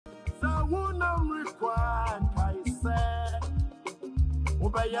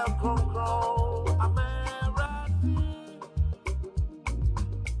Ubaya Congo, America.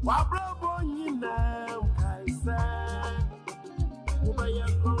 Wabra Bonina, Kaisa. Ubaya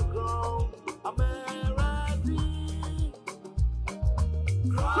Congo, America.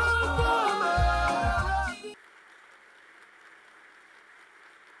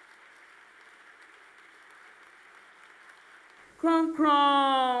 Kron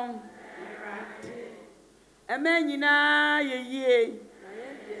kron. Emenina ye.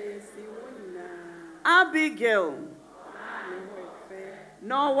 Abigail.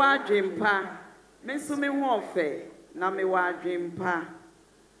 No wa dwempa. Me so me ho ofe na me wa dwempa.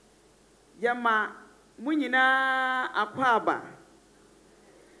 Yama munyina akwaba.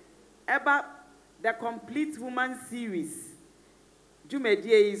 Eba the complete woman series.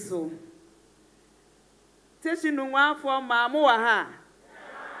 Jumedie iso. Teshie Nungua for ma mo wa ha.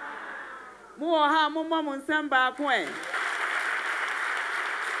 Mo wa ha mo ma mo nsem ba ko e.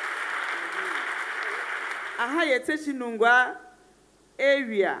 Aha ye Teshie Nungua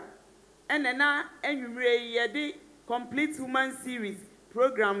area. Enena enwumre ye de complete woman series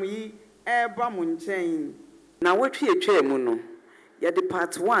program yi eba mo nchen. Na wotwe etwa mu no. Ye de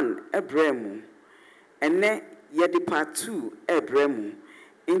part 1 ebrɛ mu. Ene ye de part 2 ebrɛ mu.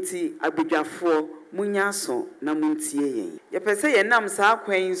 Inti abidwafo munyaso na muntie yen. Ye pese ye nam sa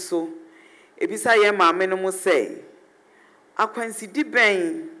akwan so. Ebisa ye maame no mo se. Akwansi di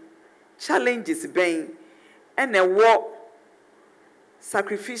ben challenges ben ene wo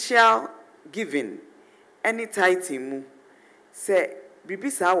sacrificial giving any tithing mu se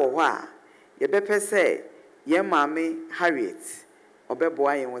bibisa wo ho a ye bepese ye maame Harriet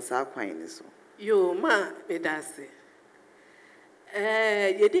obeboa yen wo sa akwan ni so. Yo ma edase.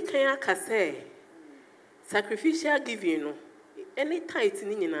 Yedi kan aka say sacrificial giving no any tithe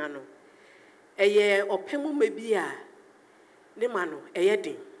ni nyina no eye opemu mabi a ne ma no eye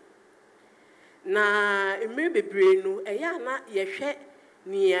din na emre bebre no eye ana ye hwe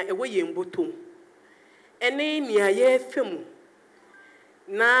nia ewo ye mbotom ene nia ye femu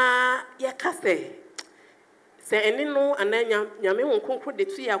na ye ka se ene no ananya nyame honkonkro de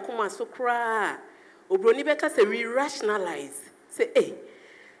tu ya koma so kra obroni be ka se we rationalize say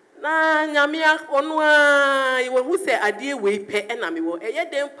na nyamia onu a yewu hu se ade we pe na me wo eye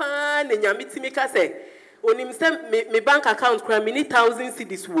dem pa na nyame timi ka se onim se me bank account kra me ni 1000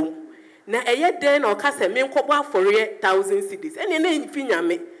 cedis wo na eye den na o ka se me nkobo afore 1000 cedis ene na nfi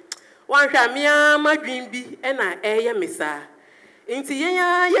nyame wan hwa me amadwin bi na eye me sa nti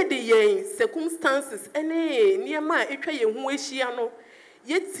ye de yen circumstances ene niema etwa ye hu ahia no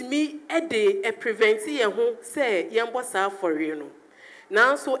yetimi ede e prevent ye ho se ye mbosa afore no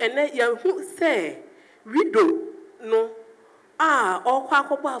now so ene ye hu se widow no okwa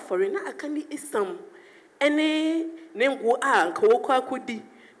akoba afore na akani isam ene nengo nka wokwa akodi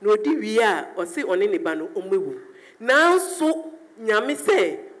na odi wi a o se one ne ba no omwewu now so nyame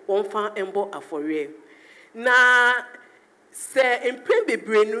se wonfa embo afore na se empre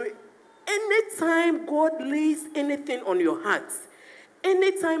bebre no anytime God lays anything on your heart.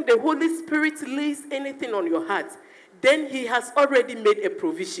 Anytime the Holy Spirit lays anything on your heart, then He has already made a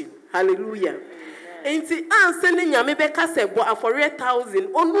provision. Hallelujah. And see, sending nyame beka se bo afore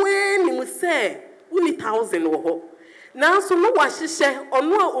 1,000. Onwe ni mu se uni 1,000 wo ho. Now so no wahihye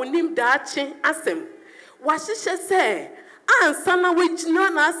ono a onim daache asem. Wahihye se ansa na wagina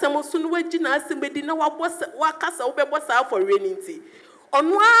na asem so no wagina asem bedi na wakasa wo bebo sa afore ni nti.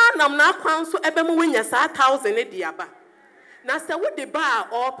 Ono a nam na akwan so ebe mo wanya sa 1,000 e di aba. Na se wo de ba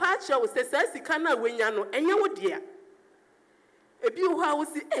or patcha wo se sika na wenya no enye wo de a ebi wo ha wo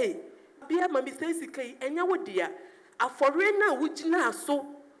si bia ma mi se sika yi enye wo de a afore na wugina so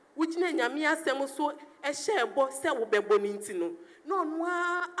wugina nyame asem so ehye ebo se wo bebo ni nti no no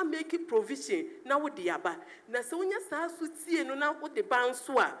a make provision na wo de aba na se wonya sa so tie no na wo de ba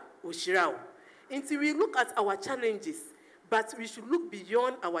nso a wo hira wo nti we look at our challenges but we should look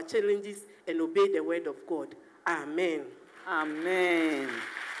beyond our challenges and obey the word of God. Amen. Amen.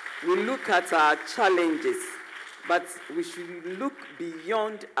 We look at our challenges, but we should look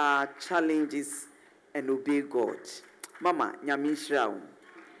beyond our challenges and obey God. Mama, nyamishra.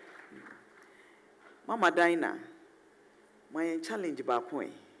 Mama Dinah, my challenge ba ko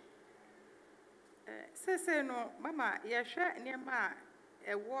e. Say no, Mama, ye hwe niema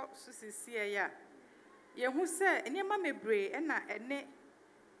ewo susisi ya. Ye hu say niema mebre na ene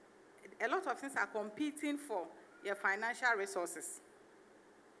a lot of things are competing for your financial resources.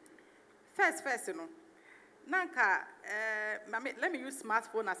 First, you know, Nanka, let me use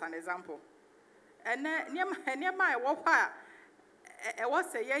smartphone as an example. And near my walk, I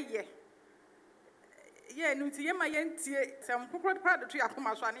was a year. yeah, no, Tiama Yentie, some crooked part of the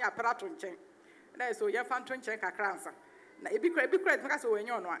Akumaswani apparato chain. That is so your fan chain crancer. Now, it be great because when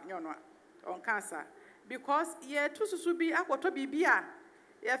you're not on cancer. Because ye too should be aqua to be beer.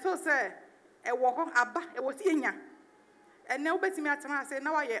 Ye so say, a walk on Abba, it was Yenya. And now betting me at say,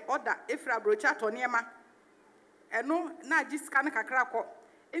 now I order if I broach out on Yama. And no, not just can a crack.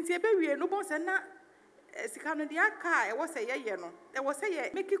 And see a baby, no bones and not. Sikanodia car, I was a year, no. There was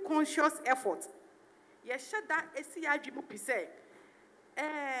a make it conscious effort. Yes, shut that SCIG say.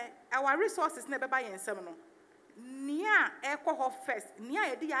 Our resources never buy in seminal. Near alcohol first, near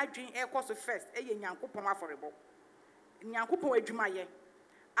a dear drink air first, a Yankupo affordable. Nyankupo Jumaye.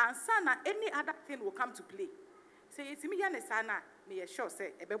 And sana, any other thing will come to play. Say it's me and sana, me a sure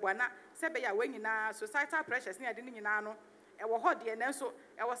say, a bebuana, Sebeya when in our societal pressures near the Ninano, a wahodi and so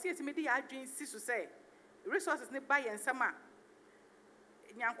I was here to me the drink, sis to say. Resources nearby and summer.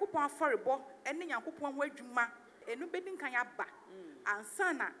 Nyankopon affordable, and Nyankopon wejuma, and no bedding can yaba. And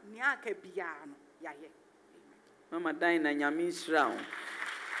sana, Niaka Biano, Yaye. Mama Dina Yamis round.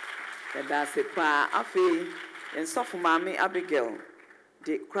 That's a pa, Afe, and soft mammy Abigail.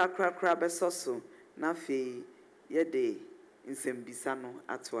 De crack besoso, Nafe, Yede, in Sembisano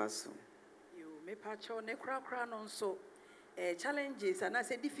Atuaso. You may patch on a crack on so. Challenges and I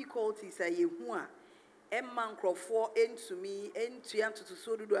say difficulties are you. Emman Crawford into me, into yam to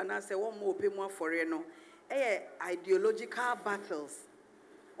so do, and I say one more pay more for reno. Ideological battles.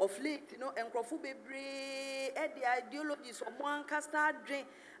 Of late, you know, and Crawford be the ideologies of one cast drink.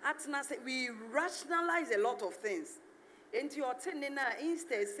 At say we rationalize a lot of things. Into your tenina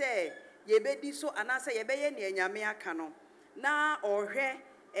instead say, ye be so, and I say ye be near Yamea cano. Na or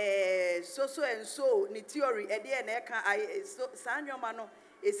he, so and so, ni theory, and I so Sanyo Mano.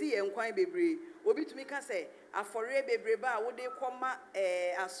 Esi enkwai bebre obi tumi ka se afore bebre ba wo de koma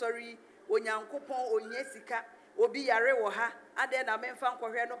asori onyankopon onye sika obi yare wo ha ade na memfa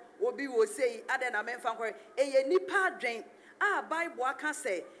nkohwe no obi wo sei ade na memfa nkohwe eye nipa adwen a bible aka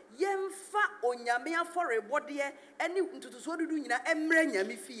se yemfa onyame afore bode ene ntutuso dudu nyina emre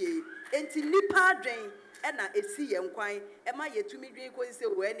nyame fie enti nipa adwen na esi enkwai ema yetumi dwen ko se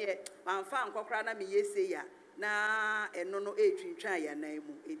wo ene manfa nkokra na me yese ya na enono etwintwa ya na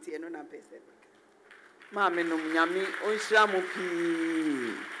emu enti eno na pese maame no nyame onhira mo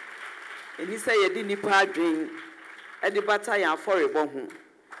pii eni se ye di nipa adwen e di bata ya aforebo ho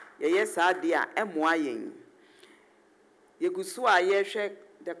ye yesa de a emoa yen yegusu a ye hwe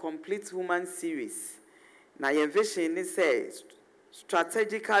the complete woman series na ye vision ni say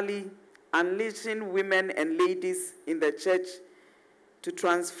strategically unleashing women and ladies in the church to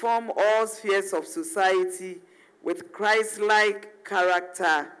transform all spheres of society with Christ-like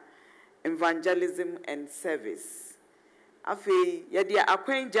character, evangelism, and service. Afi yedi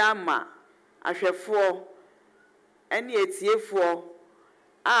akwenja ama ahwefo ene etiefo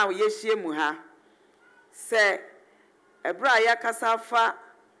a yehie mu ha se ebra ya kasafa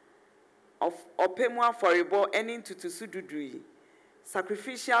of opemu aforebo ene ntutusu dudui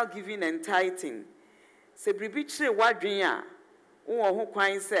sacrificial giving and tithing se bribi chire wadwen a wo ho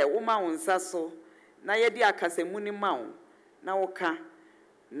kwan se wo ma wonsa so na yedi akasemu ni ma wo na woka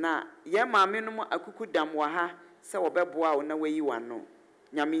na ye maame no akuku dam wa ha se wo beboa wo na wayi wano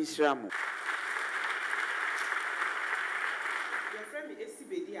nyame nhira mo your friend me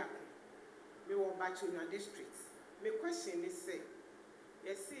esibedi akọ me wo Bachona district me question is say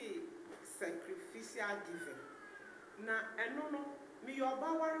you see sacrificial giving na eno no me your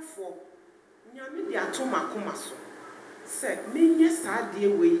bawarfo nyame di atoma koma so se menye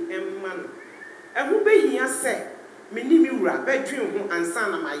saade we emma no ehu behia se meni mi wura bedwen ho ansa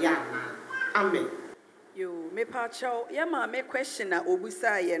na maya na amen yo me pacho ya ma me question na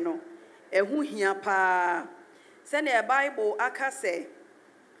obusa ye no ehu hia pa se na bible aka se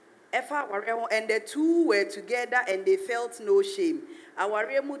efa ware and the two were together and they felt no shame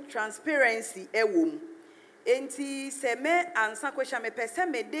aware mu transparency ewom enti se me ansa question me pese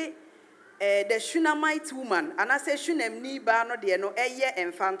me de the Shunammite woman and I say Shunem ni ba no de no eye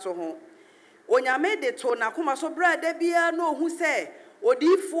emfanto ho onyame de to na koma so brada bia no hu se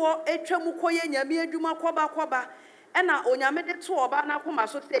odifo etwam koye nyame adwuma koba e na onyame de to oba na koma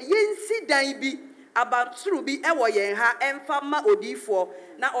so se yensi dan bi abansuru bi ewo yen ha emfa ma odifo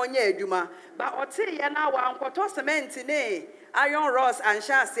na onye adwuma ba ote ye na wa nkoto cement ne iron rods and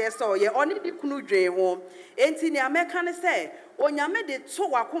shase so ye oni di kunu dwen ho enti ni ameka ne se onyame de to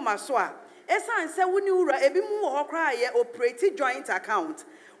wa koma so a esan se woni wura ebi mu ho kra ye operate joint account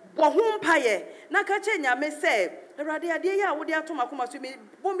Bohum paye, na kache nyame se, Rade ade ya wode ato makoma so me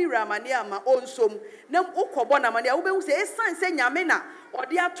bomi ramane ama onsom, na ukobo na mane ube se esan se nyame na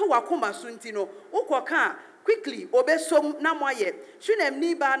ode ato wakoma so nti no, ukoka quickly obesom na moye. Hwenem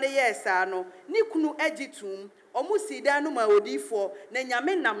ni ba ne yesa no, ni kunu agitum, omusida no ma odifo na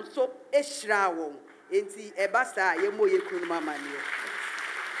nyame nam so ehira won. Enti ebasa ye moye kunu mama ne.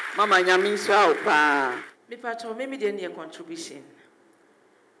 Mama nyame nso pa. Me patcho me dey near contribution.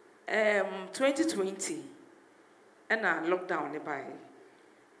 2020 and a lockdown nearby.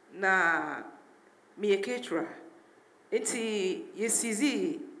 Na me a caterer. Enti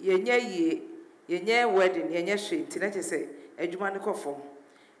yesizi yenye wedding yenye shame. Tinete say ejuma ne kofo.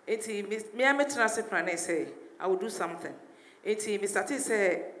 Enti me ametra se plan say I will do something. Enti me started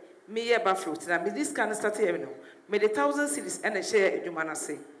say me ye bafloat. Na me this kind of start here no. Me the 1,000 cities and a share ejuma na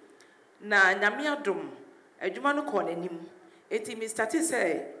say. Na nyame adom ejuma no ko nanim. Enti me started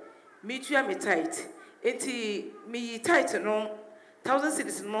say me tua me tight. Enti me tight no 1,000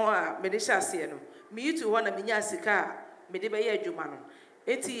 cities no a me de hyase no. Me yitu ho na me nya sika me de be ye adwuma no.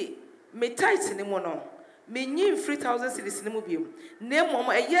 Enti me tight ni mo no. Me nyi free 1,000 cities ni mo biom. Na mom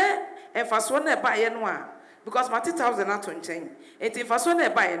eye emfaso na ba ye no a because my 2,000 ato nchen. Enti emfaso na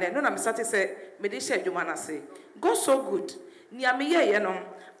ba ye no na me start say me de hye adwuma na say. God so good. Nia me ye no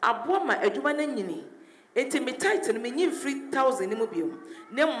abo ma adwuma na nyini. Enti me tight no me nyi free 1,000 ni mo biom.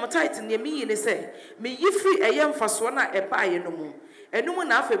 Na mo tight ne me yi ne say me yi free eye mfaso na e ba ye no mo. Enu mo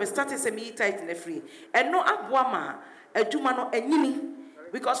na afa me start say me yi tight na free. Eno abo ma adwuma no anyini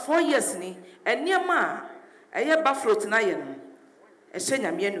because 4 years ni eniema eye ba float na ye no. E hye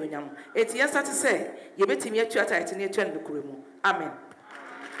nyame anu nyam. Enti ye start say ye betimi atua tight ne atua ndokure mu. Amen.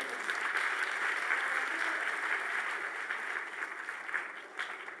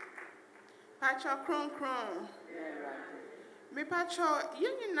 Pacho kron. Me pacho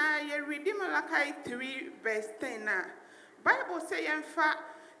yen na ye redeem Malachi 3 verse 10 na. Bible say yemfa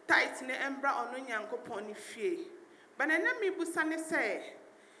tight ne embra ono Nyankopon ni fie. Bana na me busa ne say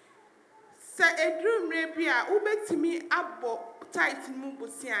edrum re bia ubetimi abo tight mu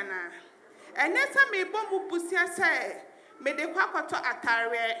busia na. Enesa me bom mu busia say me de kwakoto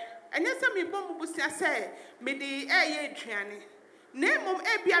atare. Enesa me bom mu busia say me de eye aduane. Nemom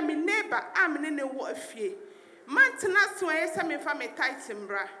ebia me neighbor amene ne wo afie. Mantena so ayesa me fa me tight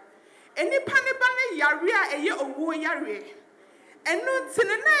mbra. Enipa ne ba ne yare a eye owo yare. Enu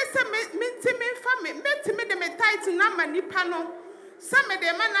ntine na ese me ntime fa me metime de me tight na ma nipa no. Sa me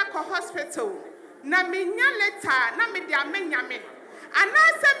de ma na ko hospital. Na me nya letter na me de amenya me.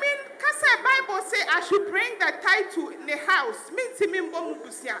 Anasa me kasa Bible say I should bring the title in the house. Me ntime mbo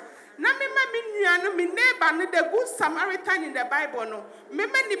mubusia. Na me ma me nuano me neighbor no the good Samaritan in the Bible no. Me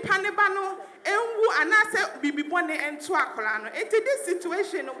nipa ne ba no enwu anase bibibone ento akola no. Into this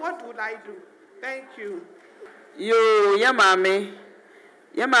situation, what would I do? Thank you. Yo, ya mami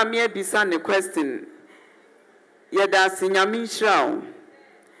ebisa ne question. Ya da sinyami nshraw.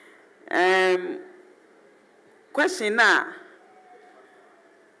 Question na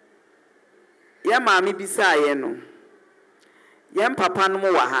ya mami bisa ye no. Yem papa no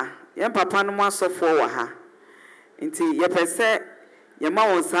mo wa ha. Yem papa no mo asofo wa ha. Nti ye pese ye ma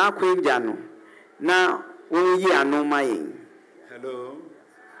won sa kwengya no na won yi anu ma yin. Hello.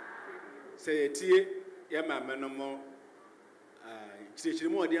 Say tie ye mama no mo chirichiri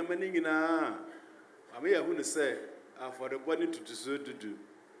mo de amani nyina. Ame ya hu ne say for the body to so dudu.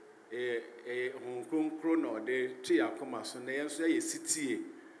 Hon kronkro no de twe akoma so na yenso ye sitie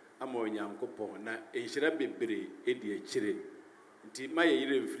ama Onyankopon na enhyira bebre edi akire. Nti ma ye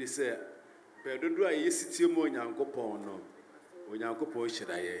yire mfiri se pedodo a ye sitie mo Onyankopon no Onyankopon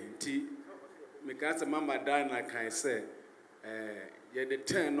hyira ye. Nti mekasa mama dan na kan se ye de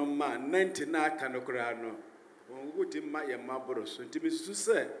 10 no ma 90 na aka no kra no onguti ma ye maboro so. Nti misusu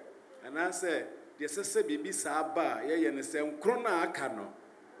se ana se de sese bibi sa ba ye ne se nkro na aka no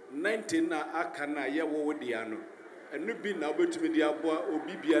 90 na aka na ye wo de ano enu bi na obetumi de aboa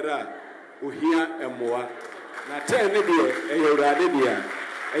obi biara ohia emoa na 10 ne de eyurade dia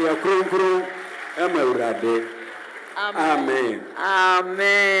eyakronkro emawurade. Amen.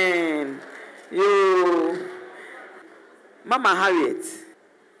 Amen. Yo, Mama Harriet.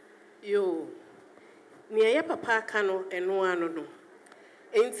 Yo, niye papa kano eno ano no.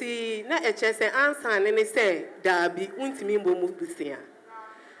 Enti na eche se ansa ne se dabi untimi mbomu busia.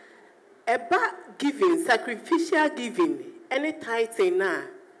 Eba giving, sacrificial giving, any tithing na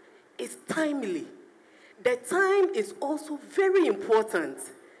is timely. The time is also very important.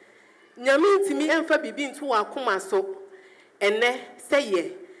 Nyame ntimi emfa bibi nto akoma so ene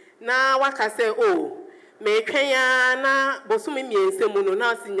seye na waka say oh me twɛn na bosome mmiɛnsa mu no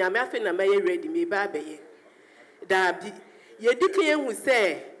na ɔsi nyame afei na mɛyɛ ready me ba abɛyɛ daabi yɛdi kan ehu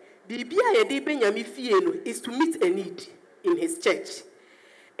sɛ biribi a yɛde bɛ nyame fie no is to meet a need in his church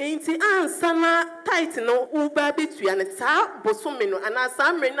enti ansa na tight no uba betua no saa bosome no ana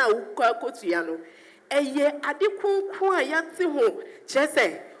saa mmere na ukɔ akotua no ɛyɛ ade kronkron a yɛate ho kyerɛ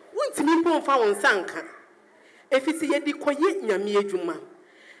sɛ wontumi mpo mfa wo nsa nka efisi yɛde kɔyɛ nyame adwuma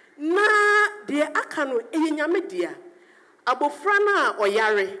na deɛ aka no ɛyɛ nyame dea abofra na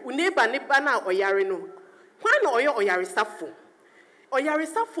ɔyare wo neighbor ne ba na ɔyare no kwan na ɔyɛ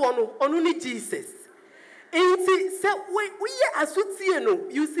ɔyaresafo no ɔno ne Jesus enti sɛ woyɛ asotie no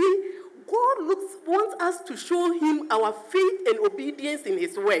you see God wants us to show him our faith and obedience in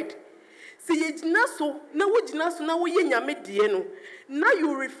his word sɛ yɛgyina so na wogyina so na woyɛ nyame deɛ no now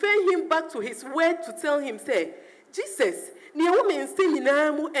you refer him back to his word to tell him say Jesus ne ɛwɔ me nse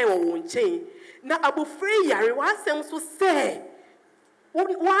nyinaa mu ɛwɔ wo nkyɛn na abofra yare w'asɛm so sɛ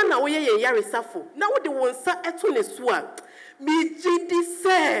wɔn na woyɛ yɛn yaresafo na wode wo nsa ɛto ne so a megye di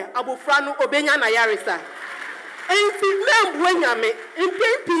sɛ abofra no obenya na yaresa enti membue nyame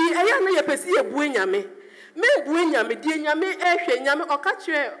mpempi ɛyɛ na yɛpɛ sɛ yɛbue nyame membue nyame deɛ nyame ɛhwɛ nyame ɔka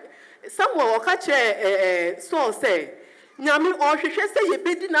kyerɛ Samuel ɔka kyerɛ Saul sɛ nyame ɔhwehwɛ sɛ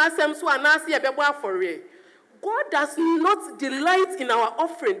yɛbɛdi n'asɛm so anaasɛ yɛbɛbɔ afɔre God does not delight in our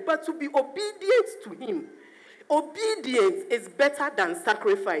offering but to be obedient to him. Obedience is better than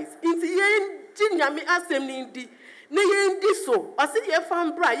sacrifice. Inti yɛn nyame asɛm ni ndi na yɛn di so ɔse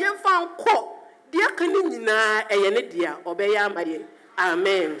yɛfa mbra yɛmfa nkɔ deɛ aka ne nyinaa ɛyɛ ne dea ɔbɛyɛ ama yɛn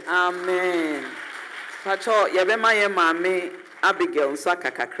amen amen pacho yɛbɛma yɛn maame Abigail nso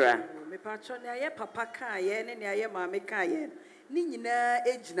aka kakra me pacho ne ayɛ papa ka yɛ ne ayɛ maame ka yɛ ne nyinaa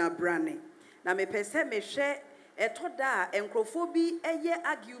egyina brane na me pɛ sɛ mehwɛ etoda enkrofo bi eye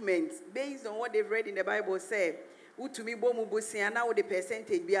argument based on what they've read in the Bible say utumi bomu bosia na wo the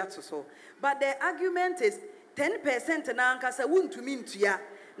percentage bi ato so but the argument is 10% na ankasa wuntumi ntua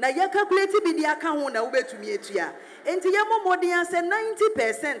na ye calculate bi di aka ho na wo betumi etua enti ye momodin say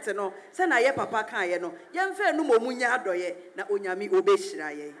 90% no say na ye papa kan ye no ye mfa no momunya adoye na onyame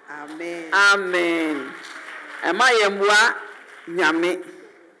obehira ye amen amen emayemwa nyame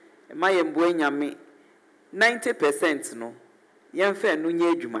emayembo nyame 90% no yɛmfa no nye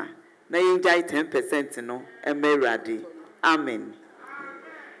adwuma na yɛngyae 10% no emerade amen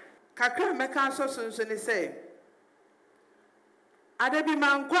kakra meka so ne say adabi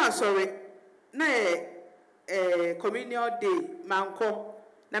manko asore na communal day manko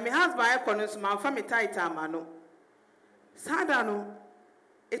na me husband ekono so manfa me tight ama no sada no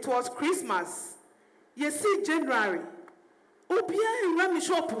it was Christmas yesi January obia enwa me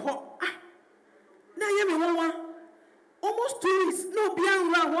shop ho na ye me won almost 2 weeks no bia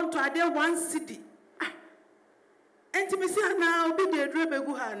nra want to ade 1 cedi enti me say na obi de dro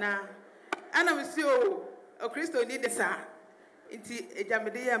begu ha na ana me say o Kristo ni de sa enti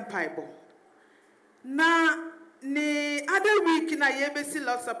ejamede ye mpaibo na ni other week na ye be si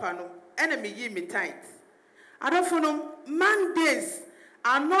losapa no ena me yi me tight adofo no Mondays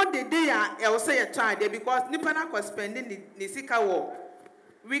are not the day I will say a time there because nipa na ko spending ni sika wo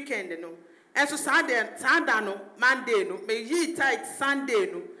weekend no and so Sunday no Monday no me yi tight Sunday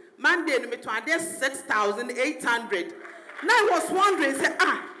no Monday no me to ade 6,800 now I was wondering say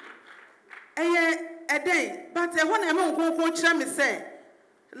a day but when I won ko me say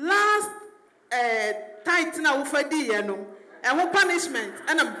last tight na wo fadi ye no e wo punishment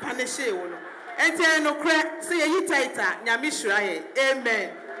and am punish e wo no enti no kra say yi tighter nyame hyira ye amen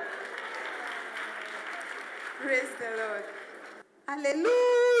praise the Lord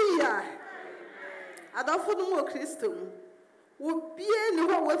hallelujah adofo no mo Kristo wo bie ni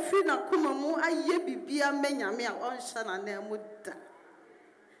ho wa firi na koma mu aye bibia menyame a onhya na na mu da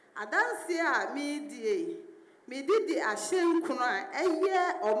adanse a me didi ahyenkuno a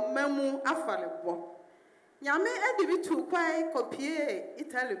eye omamu afalebo nyame edi bitu kwai kopie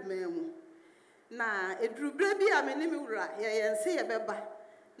Italy memu na edurubre bi a me ne me wura yense ye beba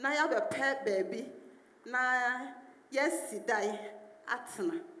na ya be pe baabi na yesi dai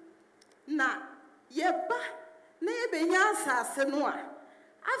atena na yeba na yebenya asase no a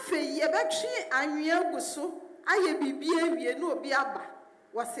afe yebetwe anwea guso aye bibia wie na obi aba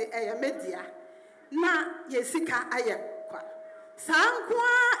wose eye media na yesika aye kwa sankwa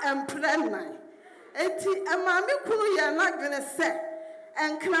emprennan enti emame kunu ye na gene se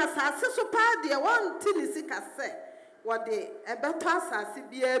enkna asase so pa de wonte ni sika se wode ebeto asase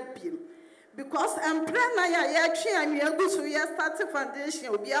bia biem because emprennan ya ye twe anwea guso ye start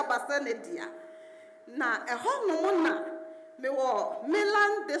foundation obi aba se ne dia na eho no na me wo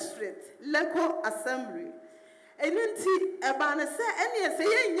Milan District Local Assembly. Enunti ebane se ene se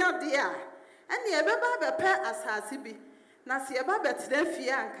yenya de a ene ebeba bepe asase bi na se eba betena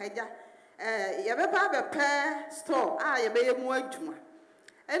fie ankaja yebeba bepe store a yebeye mu adwuma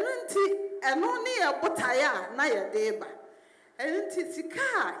enunti eno ne yebotaya na yedeba enunti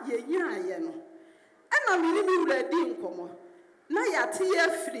sika yenya ye no ena mini mi wuradi nkomo na yate ye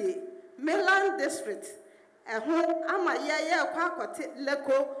free Milan District eho ama ye kwa akote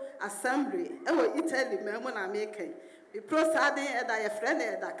Local Assembly ewo Italy memo na America bi prosade eda ye friend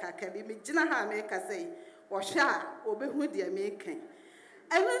eda kaka bi mi gina ha America sei wo hwa obehu de America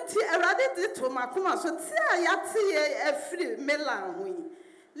enunti erade de to makoma so ti a yate ye afri Milan ho yi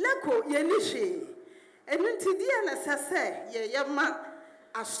Local ye ni hwe enunti dia na sese ye ma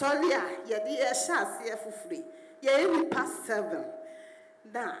asolia ye de ye hase ye fufuri ye ni past 7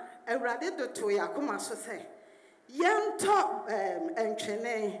 na erade de to yakoma so sei yento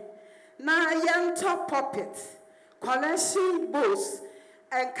enchene na yento puppet collection bowls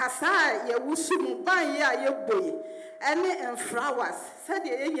and kasa ye wusumu ban ya ye boy ene and flowers said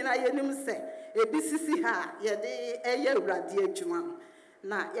ye nyina ye nim se ebisisi ha ye de eye urade adwuma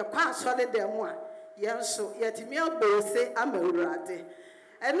na ye kwa asole dem a yenso yetimi abose amawurade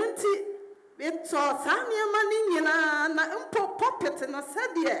enunti bito saniema ni nyina na mpo puppet na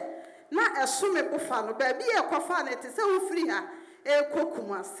said ye na esome bofa no ba bi e kofa na te se ofiri ha e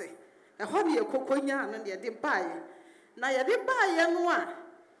kokum ase e ho de kokonya no de bae na ye de bae no a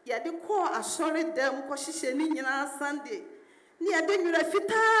ye de ko asore dem ko hihye ni nyina Sunday ni ye de nwura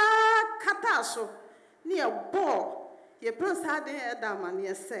fita kata so ni ye bo ye prinsa de e da ma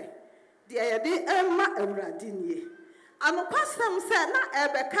ne se de ye de ema awurade nie ano pasam se na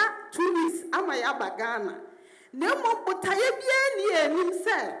ebeka 2 weeks ama ya bagana ne mo botaye bia ni enim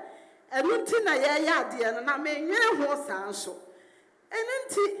se enunti na ye ade na menwere ho sanso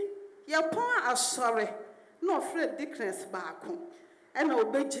enunti ye pon asore no Fred Dickness baako ena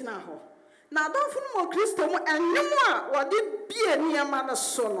obegina ho na adonfo no Kristo mu enwem a wode bie niema no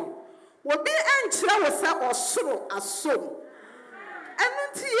so no wo bi enkyere wo se osoro asom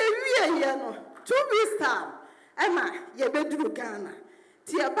enunti ye wie no 2 weeks time ena ye beduru Ghana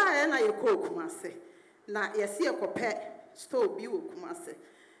ti ye ba ye na ye ko Kumase na ye se ye kopɛ store bi wo Kumase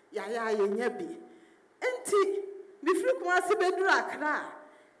ya yenya bi enti mifiri Kumase beduru Accra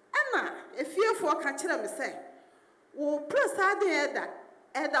ena efiefo ka kire me se wo prosade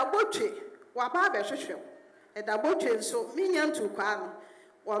eda botwe wa ba be hwehwe eda botwe nso minya ntukwa no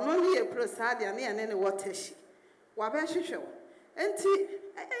wono ne ye prosade na ye ne Teshie wa be hwehwe enti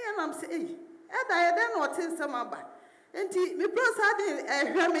eya nam se eda ye de no tinsem aba enti mi prosade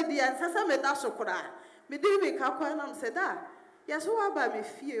ehwe me dia nsasa me da sokora me di me ka kwa nam se da yaso waba me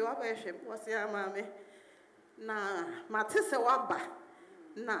fie waba ehwe wose amame na matese waba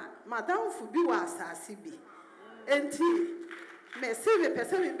na madam fu bi wa asase bi enti me se me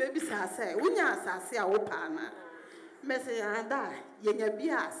pese me baby sase unya asase a wo pa na me se anda yenya bi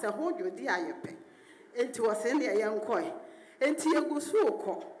a se ho dwodi ayepe enti wose ne ye nkoi enti egusu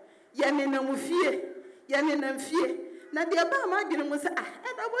ukọ ye ne na mu fie ye ne na mfie na de ba ma adwene mu se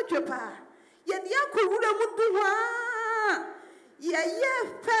eda botwe pa ye de akowura mu du ho ye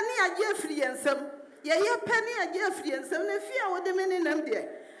pani agye firi yensem ye pani agye firi yensem na fie a wode me ne nam de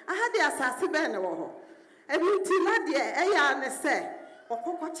aha de asase be ne wo ho ebinti na de eya ne se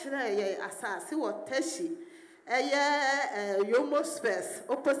okokọ kire ye asase wo Teshie Yomo Space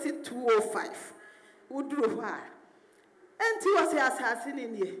opposite 205 uduru ho a enti wo se asase ne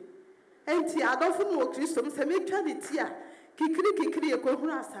nie enti adofo no Kristo se metwa de ti a kikiri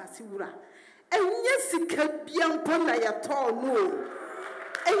ekohuru asase wura enye sika biampo na ye to no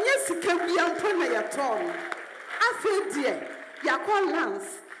enye sika biampo na ye to no afedie yakọ lands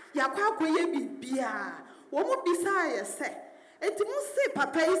yakọ akoye bibia wo mu bisa ye se enti mu se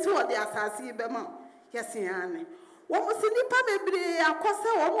papa yi se wo de asase be ma yesi ane wo mu se nipa bebre akose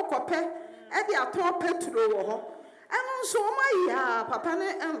wo mu kope e de aton petro wo ho enu nso ma ya papa ne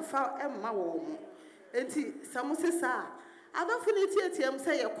emfa emma wo mu enti samu se sa adofo ne tietiem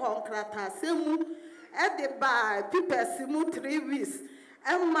se ye konkrata semu e de ba pipes mu 3 weeks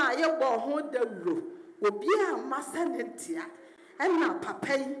emma ye bo ho dawuro obi a masa ne dia ena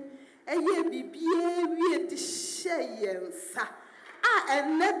papa yi eye bibie wie de hye yensa a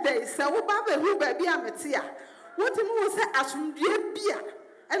enne de se wo ba be hu ba bi amete a woti mu se asomdue bia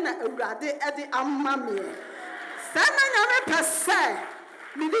ena awurade e de amma me sana nyame pese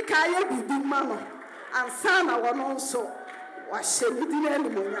midika ye bibi ma no ansa na wono nso wa hye ni di na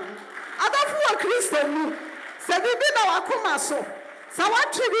nimonyam adofo wa Kristo mu se bibi na wakoma so sa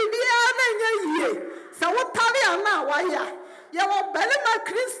watwe bibi na nya yie sa wotare ana wa ya Yawo Belima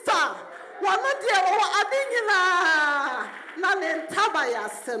Krista, one dear Adinina, Nane Tabaya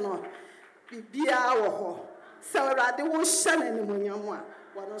Seno, Bibia or so that they won't shun any Munyama,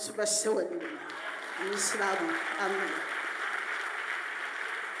 one of the showing. Miss Rabu, amen.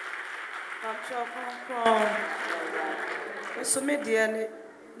 So me dear,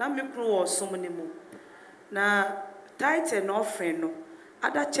 na me crew so many more. Na Tithing offering no,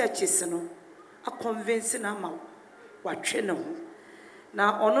 other churches no, a convincing amount. What train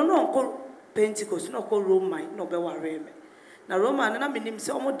na ono no nko Pentecost no ko Roma no be ware me na Roma na menim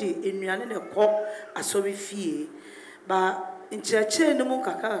se omo de enuane ne ko asori fie ba nkyerɛkyerɛ ne mu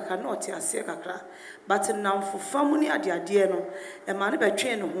kakaka na ɔte ase kakra but namfo famuni ade no e ma ne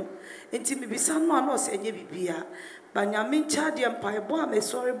betwe ne ho enti bibisa no ana ɔse enye bibia ba nyame nkyade mpaebɔ a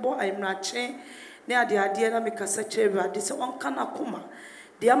mesori bɔ ayimrache ne ade na mekasa kyerɛ ade se onka na koma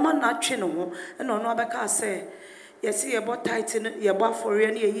de ama na atwe ne ho e na ɔno abɛka sɛ yes, ye bought Tithing, ye bought for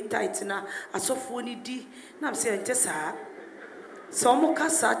any ye Tithing, a soft funny D. Nam saying, Tessa. Some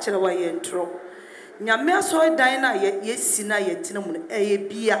cassa away intro. Nyamia soy dina ye sina ye tinamon, a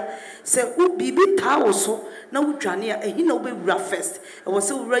beer. Say, who be tower so, no Jania, and he no be roughest. I was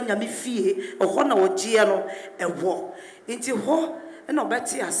so run yammy fee, a honor or giano, a war. Into ho. No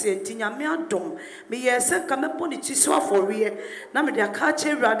Betty, I said, Tinyamia dom. Me yes, come upon it so for real. Now me their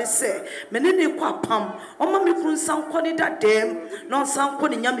catcher rather say, Menene qua pam, or mammy put some quality that damn, non some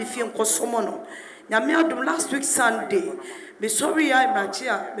quality yammy film cosomono. Yamia dom last week Sunday. Me sorry, I'm not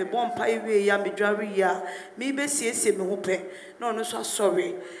here, me bon pie way, yammy drary ya, me be see me hope. No, so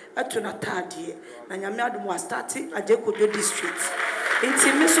sorry. I do not tardy. Nanyamia dom was starting at Jacobo district.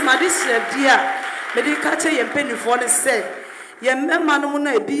 Inti Miss Madis, dear, me the catcher and penny for the say. Ye memma no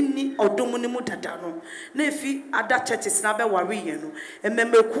na ebi ni odomu ni mu dada no na efi ada churches na be ware ye no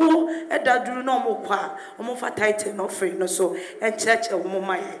ememekuo edaduru na omokwa omofa Tithing offering no so en church e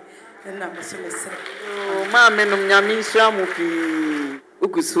omomaye na mesese o ma menom nyame nhyira mu pi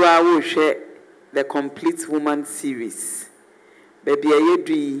ugusu a wo hwe the complete woman series baby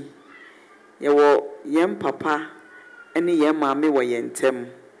ayedui ye wo yem papa ene yem maame wo yentem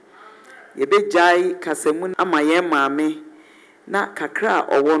ye bejai kasamu ama yem maame na kakra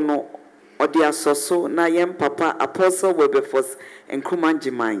owo no odi asoso na yem papa Apostle Wilberforce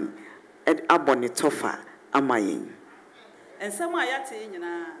Nkrumah ed aboni tofa amayin ensemo ayate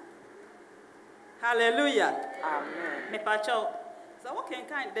nyina hallelujah amen me pacho so what can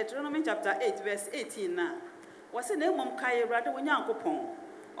kind Deuteronomy chapter 8 verse 18 na wose na emom kai Awurade wonyankopon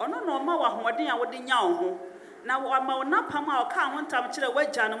ono no ma wa hoden a wode nya wo ho na wa ma wona pam a oka ho ntam kire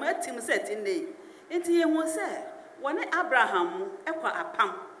wagya no atim se tinne enti ye hu se wone Abraham ekwa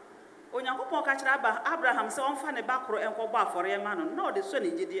apam onyankopon ka kire Abraham se onfa ne bakoro enkobo afore ma no na ode so ne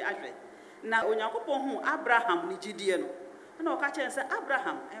gidi ahwe na onyankopon hu Abraham ne gidie no na oka kire se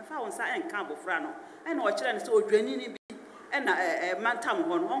Abraham enfa wonsa enka abofra no na o kire ne se odwani ni bi na mantam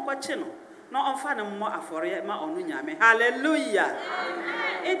ho no onko kye no na onfa ne mo afore ma onu nyame hallelujah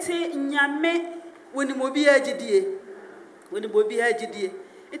eti nyame woni mo bi agidie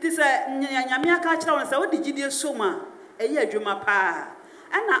it is a nyame aka kire won se odi gidie soma eyi adwuma pa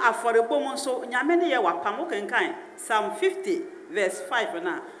ana aforebo mo so nyame ne ye wapam kenkan Psalm 50 verse 5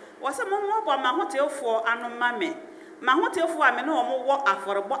 na wose mo mo bo ma hotefo anoma me ma hotefo ame na omo wo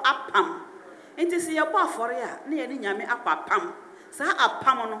aforebo apam enti se ye bo afore a na ye ni nyame apapam sa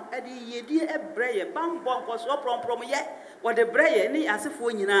apam no edi yedie ebreye bambo nkoso promprom ye wo de breye ni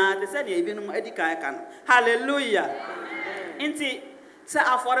asefo nyina de se na ebinum edi kan kan hallelujah enti se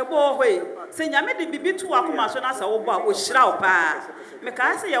aforebo hoi se nyame de bibi tu akoma so na sa wo bo a o hyira wo pa me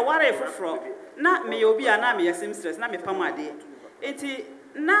ka se ye ware foforo na me obi a na me yesim stress na me pam ade enti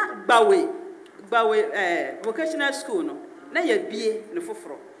na gbawe vocational school no na ye bie ne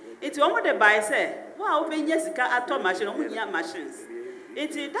foforo enti omo de bai se wa wo be nya sika ato machine omo nya machines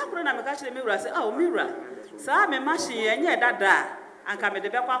enti da kro na me ka kire me wura se o me wura sa me machine ye nya dada anka me de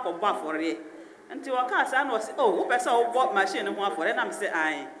be kwa akọbọ afore enti waka sa na o se o wo pesa wo bo machine ho afore na me se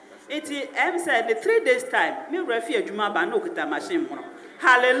ai enti em said the 3 days time me wura fi adwuma ba na okuta machine mo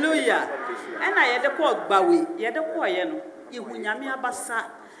hallelujah ena ye de ko gbawe ye de ko ye no ihu nyame abasa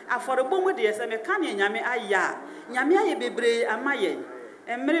afore bomu de ye se me ka ne nyame aya nyame aye bebre amaye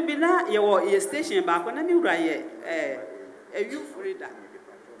emre bi na ye wo ye station ba ko na me wura ye youth reader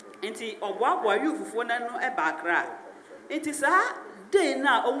enti oboabo youthfo na no e ba kra enti sa day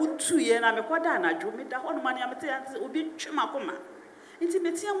na omutu ye na me koda na dwo me da hono ma ne amete obi twema koma enti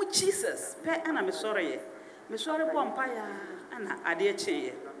metia mu Jesus pe ana me sore bompa ya ana ade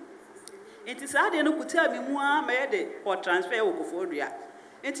cheye enti sa ade no kuta mi mu a me de for transfer wo kofodua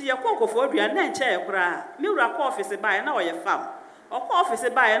Nti ye kɔ kɔfo adua na nche ye kura me wura kɔ office bae na ɔyɛ fam ɔkɔ office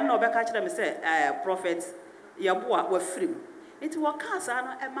bae na ɔbɛka kyerɛ me sɛ prophet ye boa wa frim nti wɔ ka saa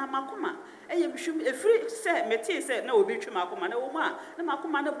no mama koma eye bishum efri sɛ meti sɛ na obi twema koma na wo ma na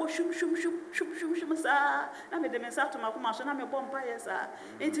makoma na bɔ shum saa na me de me sa to makoma so na me bɔ mpa ye saa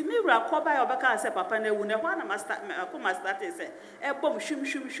nti me wura kɔ bae ɔbɛka sɛ papa na wu na hɔ na makoma start sɛ bɔ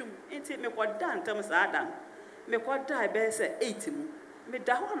shum nti me kɔ dan tam saa dan me kɔ dai bɛ sɛ 8 mu me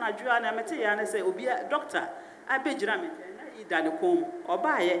da ho na dwua na mete ya na se obi doctor abegira me na ida ne kom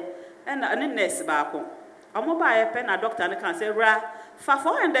obaye na ne nurse ba ko omo baye pe na doctor ne kan se ra fa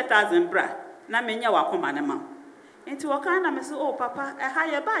 400,000 bra na menya wa koma ne ma enti wo kan na me se oh papa ha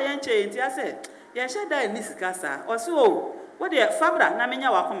ye ba ye nche enti ase ye hye da ni sika sa o se oh wo de fabra na menya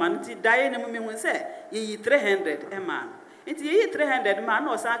wa koma nti da ye ne mu me hu se ye 300 ma enti ye 300 ma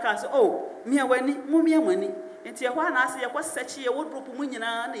na o sa kan se oh me awani mu me awani nti ehwa na ase yekɔ search ye wodrop mu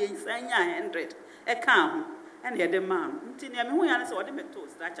nyina na ye nsanya 100 ka ho na ye de man nti ne me hu ya na se wode me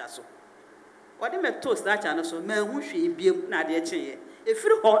toast acha so wode me toast acha no so ma hu hwe biem na de kye ye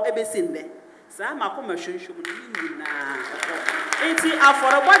efiri ho ebesinde saa ma kɔ ma hwehwem no nyina nti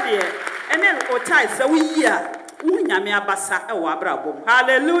aforobode ene o tai se wo yi a wu nyame abasa e wo abrabom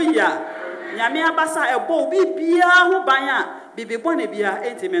hallelujah nyame abasa e bo bibia ho ban a bibi bone bia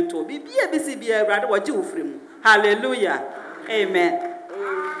entimento bibia bisi bia awrade wo gi wo frem hallelujah amen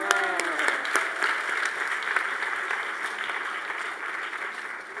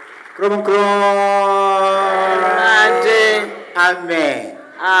Krom amen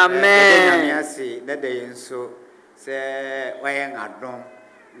amen nyamiasi na dey nso se wayen adom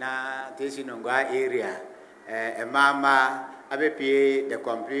na Teshie Nungua area mama abepie the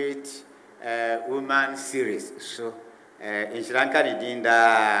complete woman series so inshranka ni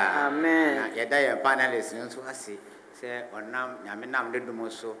dinda amen na yeda ye panelists nso ase se onam nyame nam de dum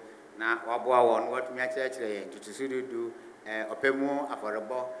so na waboa won watumi akyerɛkyerɛ ye tutusududu opemu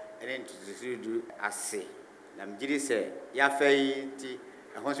aforebo ene tutusududu ase na mgiri se ya fai ti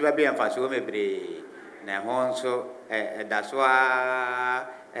ho so ba be amfa so mebre na ho so dasoa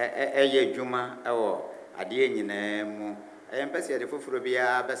ye dwuma ewo ade nyina mu empese de foforo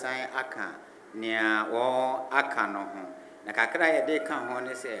bia besan aka nia wo aka no ho na kakra ye de ka ho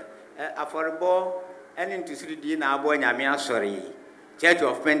ne se aforebo ene ntusudi na abo nyame asori Church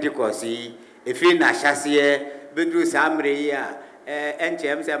of Pentecost efi na hyase bedru samre yi a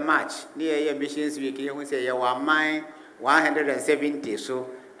NCM say March ni ye missions week ye hu say ye wa man 170 so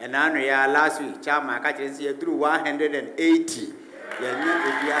and anu ya last week chama ka kire say through 180 ye ni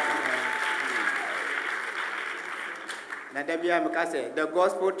ebi aka na dabia me ka say the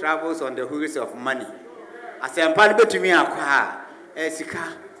gospel travels on the wheels of money asempa no betumi akwa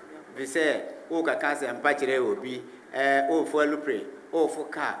sika be say o ka ka sempa kire obi o fo alupre o fo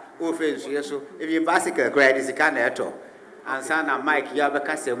car o fe nsuye so ebi bicycle credit sika na eto ansa na Mike ya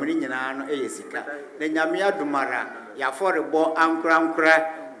beka semuni nyina no sika na nyame adumara ya forebo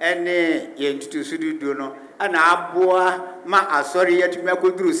ankra ene ye ntutusududu no ana aboa ma asori yatumi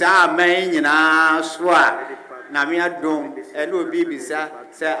akoduru sa aman nyina so a na me adom ene obi bisa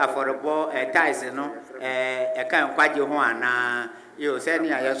se aforebo ties no ka nkwaje ho ana yo se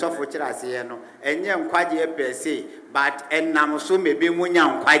ni aye sofo kirase no enye nkwaje pese but enam so mebe munya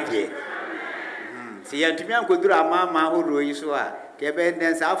nkwaje si yantumi ankoduru amama horo yi so a ke be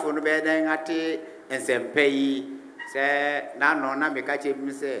den safo no be den ate ensempa yi se na no na me ka che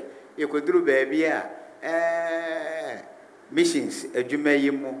bi se ekoduru ba bia missions adwuma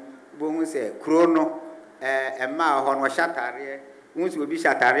yi mu bo hu se krono ema ho no shatare hu se obi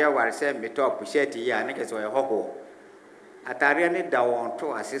shatare war se me top shirt yi a ne ke so ye hoho atare ne da won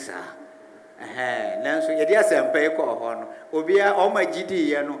to asesa nanso ye dia sempa e ko ho no obia o magidi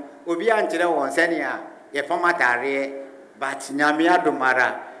ye no obia nkyere won sene a ye formatare but nyame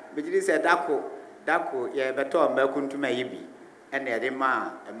adomara bigiri se dako ye beto makuntuma yibi ene de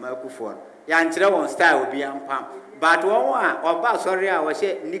ma makufo ya nkyere won style obia mpam but won a oba sorry a wo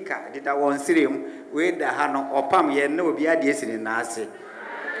hye nika dida won sirem we da ha no opam ye na obia de esini na ase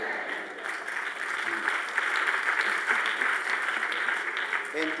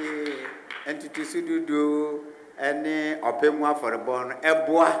Entitusududu ene opemu aforebo no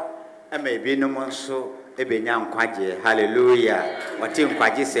eboa ema ebinum nso ebenya nkwaje hallelujah wati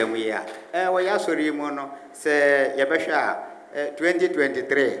nkwaje sem ya wo ya sori mu no se yebehwa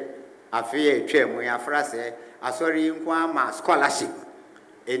 2023 afie etwemu ya frase asori nkwa ma scholarship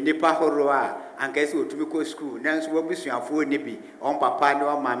enipa horo a ankesi otumi ko school nanso wabusuafo ni bi on papa ne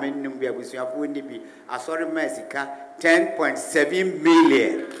o mama nnum bi abusuafo ni bi asori masika 10.7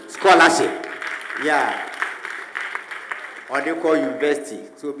 million scholarship yeah or they call university.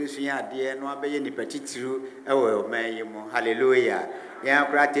 So be sure dear no be any particular hallelujah.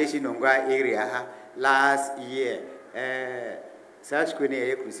 Yeah, Teshie Nungua area last year. Such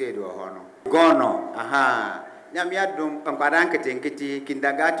crusade or honor. Gono, aha. Nyamiadum, Pankarankati,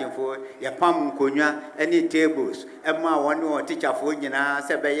 kindergarten for your palm kunya, any tables, Emma one or teacher for Yina,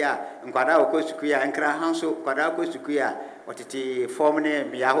 Sebaya, and Quadao Kosukia, and Krahanso, Quadao Kosukia, what it formally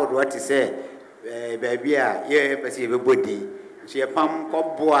be out what to say, baby, yeah, perceive a body. She a palm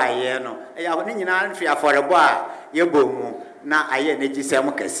cop boy, no, I have an Indian for a bar, your boom, na I energy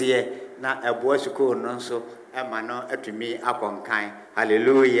Samukasia, na a boy school, no so, a mano to me upon kind,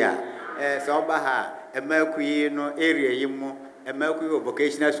 hallelujah. So Baha. A Mercury no area yimu a Mercury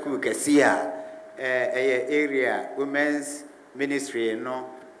vocational school Cassia area women's ministry no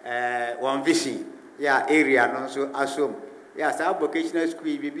one vision yeah area no so assume yeah so vocational school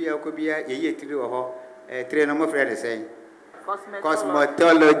bibi akobia ye 3 ho 3 no mo friend say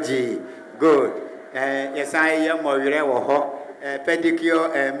cosmetology good yes I am mo wire wo ho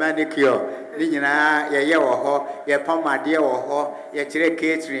pedicure manicure ni nyina ye wo ho ye pomade wo ho ye kire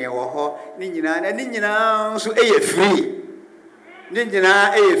catering wo ho ni nyina so eye free ni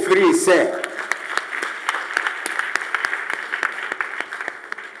nyina eye free say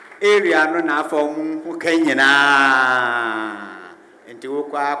area no na afom ho kan nyina enti wo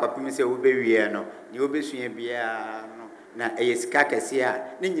kwa kwapim se wo bewie no ni wo besua bia na eyesika kesia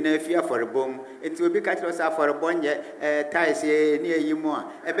ni nyina fi aforebom enti obi ka tiro sa aforebom ye taise ni eyimu a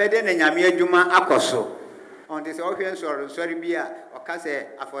ebede na nyame adwuma akoso on this ohwe sorry bia okase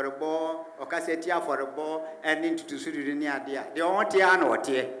aforebo okase ti aforebo eni ntutusuru ni ade a de on tie na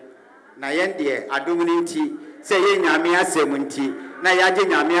otie na yende adom ni nti se ye nyame asem nti na yaje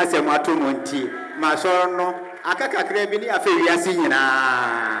nyame asem atom nti ma so no akakakra bi ni afa wiase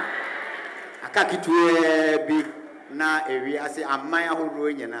nyina akakitue bi na ewi ase amman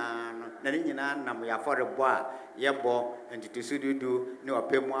ahoro nyina no na nyina nam ya forebo a yebo ntitusududu ne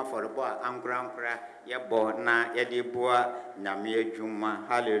opemu aforebo a ankra yebo na yede boa nyame adwuma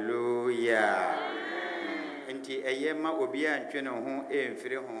hallelujah enti eyema obi antwe ne ho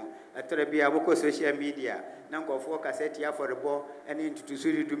emfire ho atara bia boko social media na nkofo kaseti aforebo ene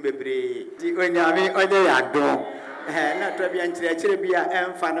ntitusududu bebre ti onyame onye yado na trabia nkyerɛkyerɛ bia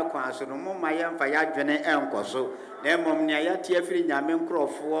emfa ne kwanso no moma yemfa yadwene enkoso na mom ne ayate afiri nyame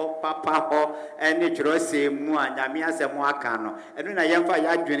nkrofo papa ho ene twrose mu a nyame asɛm aka no eno na yemfa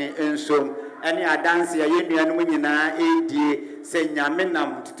yadwene ensom ene adanse ya yenuanu nyina edie se nyame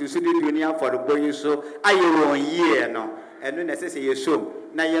nam tutusududu ni aforebo yiso ayewon yie no eno na sese yesom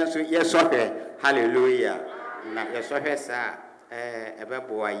na yenso yesohwe hallelujah na yesohwe sa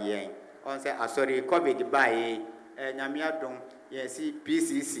ebebo ayen on say asori covid by nyame adom yesi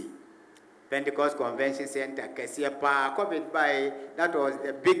PCC Pentecost Convention Center Kesiepa COVID by that was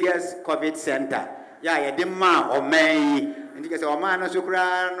the biggest COVID center yeah yedima oman ndike o man no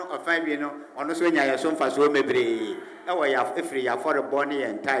sukura no ofan bi no ono so nya yeso mfa so mebre ewo ya efri ya for born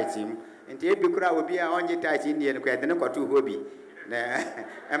and tithing nti ebi kura obi a onye tithing ne ko yede ne kwato hobi na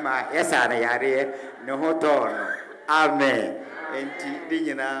ema yesa na yare ne hoto no amen nti di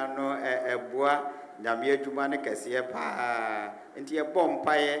nyina no eboa nyame adwuma ne kese pa nti e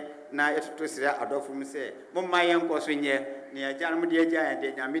bompaye na etuto sira adofum se momma yenkoso nye ne agyanum de agya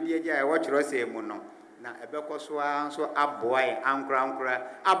de nyame de agya e wo kyero se mu no na ebekoso anso aboaye ankra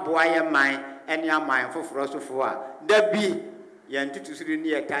aboaye man ene aman foforo sofo a dabi yentutu siri ne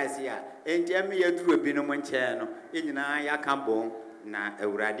yetase a enti ame yeduru obi no nche no enyina yaka bon na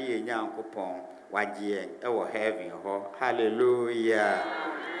awurade yenyankopon wagye e wo heaven ho hallelujah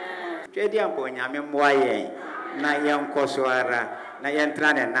twedi ampo nyame moaye na yenkoso ara na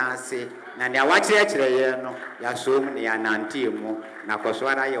yentra ne nase na ne awakyerɛkyerɛ ye no ya som ne ya nantemu na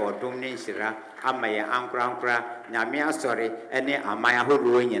koswara ye odom ne nhira ama ye ankra nyame asɔre ene aman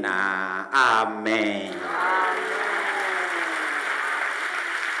ahorow nyina amen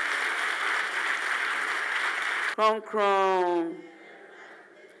Kron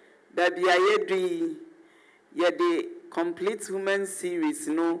da bia yedui yede complete women series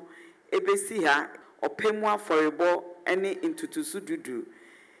no ebesi ha opemu aforebo ene intutusududu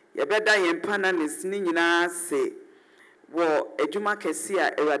yebeda yempana nesini nyina se wo adwuma kese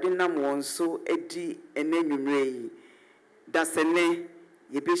a ewade nam won so edi enenwumre yi dasene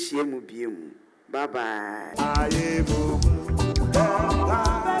yebehie mu biemu bye bye